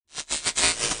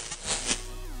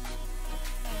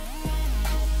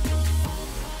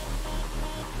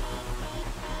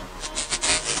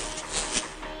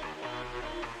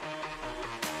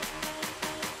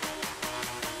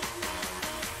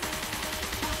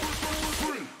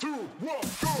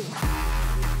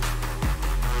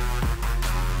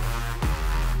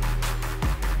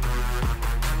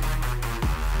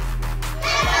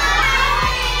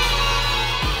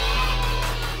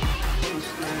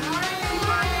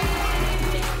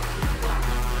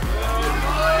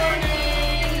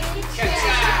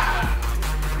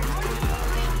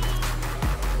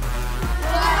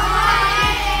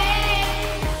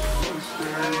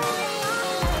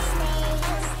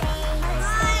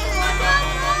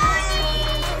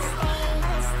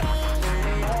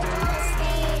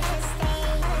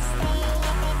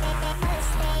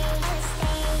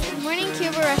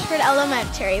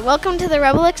Elementary. Welcome to the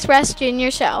Rebel Express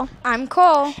Junior Show. I'm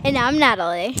Cole. And I'm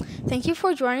Natalie. Thank you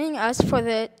for joining us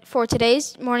for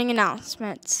today's morning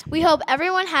announcements. We hope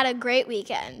everyone had a great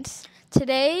weekend.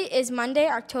 Today is Monday,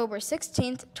 October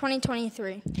 16th,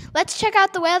 2023. Let's check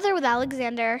out the weather with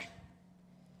Alexander.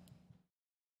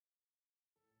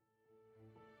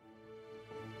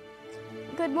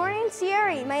 Good morning,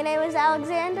 Sierra. My name is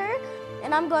Alexander,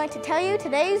 and I'm going to tell you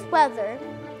today's weather.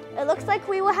 It looks like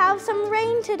we will have some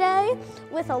rain today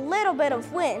with a little bit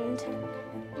of wind.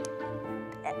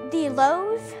 The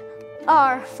lows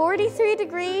are 43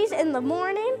 degrees in the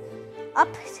morning up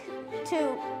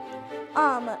to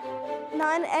 9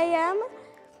 a.m.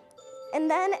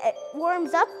 and then it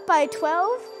warms up by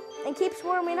 12 and keeps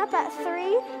warming up at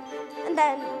 3 and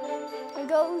then it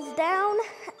goes down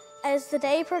as the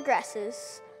day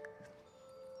progresses.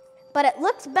 But it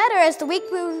looks better as the week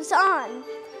moves on.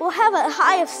 We'll have a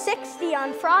high of 60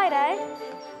 on Friday.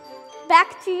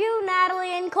 Back to you,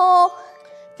 Natalie and Cole.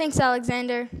 Thanks,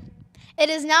 Alexander. It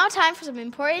is now time for some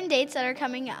important dates that are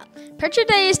coming up. Picture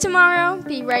Day is tomorrow.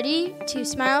 Be ready to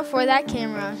smile for that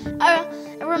camera.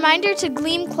 A reminder to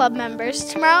Gleam Club members,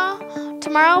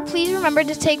 tomorrow please remember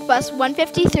to take bus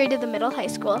 153 to the middle high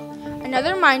school.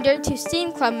 Another reminder to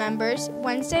STEAM Club members,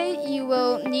 Wednesday you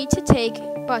will need to take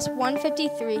bus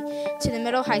 153 to the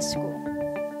middle high school.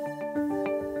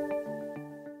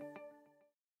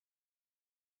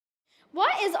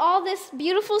 What is all this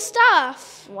beautiful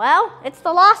stuff? Well, it's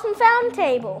the Lost and Found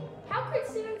table. How could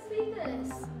students see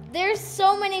this? There's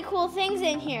so many cool things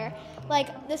in here.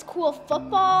 Like this cool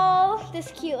football,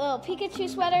 this cute little Pikachu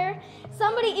sweater.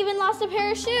 Somebody even lost a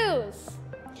pair of shoes.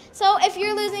 So if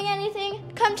you're losing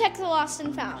anything, come check the Lost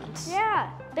and Found.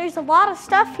 Yeah, there's a lot of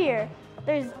stuff here.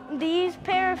 There's these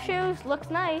pair of shoes, looks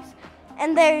nice.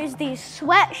 And there's these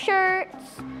sweatshirts.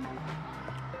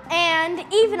 And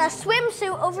even a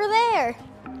swimsuit over there.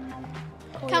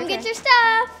 Come get your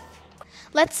stuff.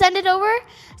 Let's send it over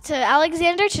to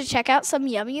Alexander to check out some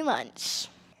yummy lunch.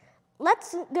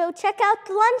 Let's go check out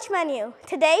the lunch menu.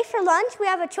 Today for lunch, we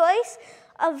have a choice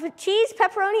of cheese,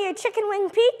 pepperoni, or chicken wing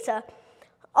pizza.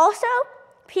 Also,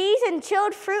 peas and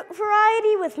chilled fruit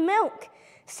variety with milk.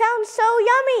 Sounds so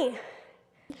yummy.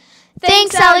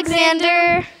 Thanks,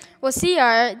 Alexander. Well,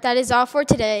 CR, that is all for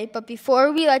today. But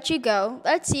before we let you go,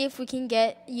 let's see if we can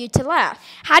get you to laugh.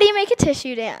 How do you make a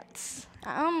tissue dance?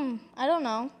 I don't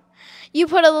know. You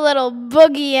put a little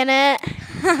boogie in it.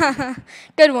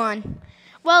 Good one.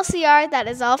 Well, CR, that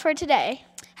is all for today.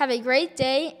 Have a great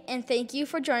day, and thank you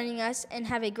for joining us, and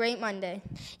have a great Monday.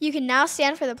 You can now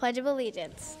stand for the Pledge of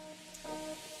Allegiance.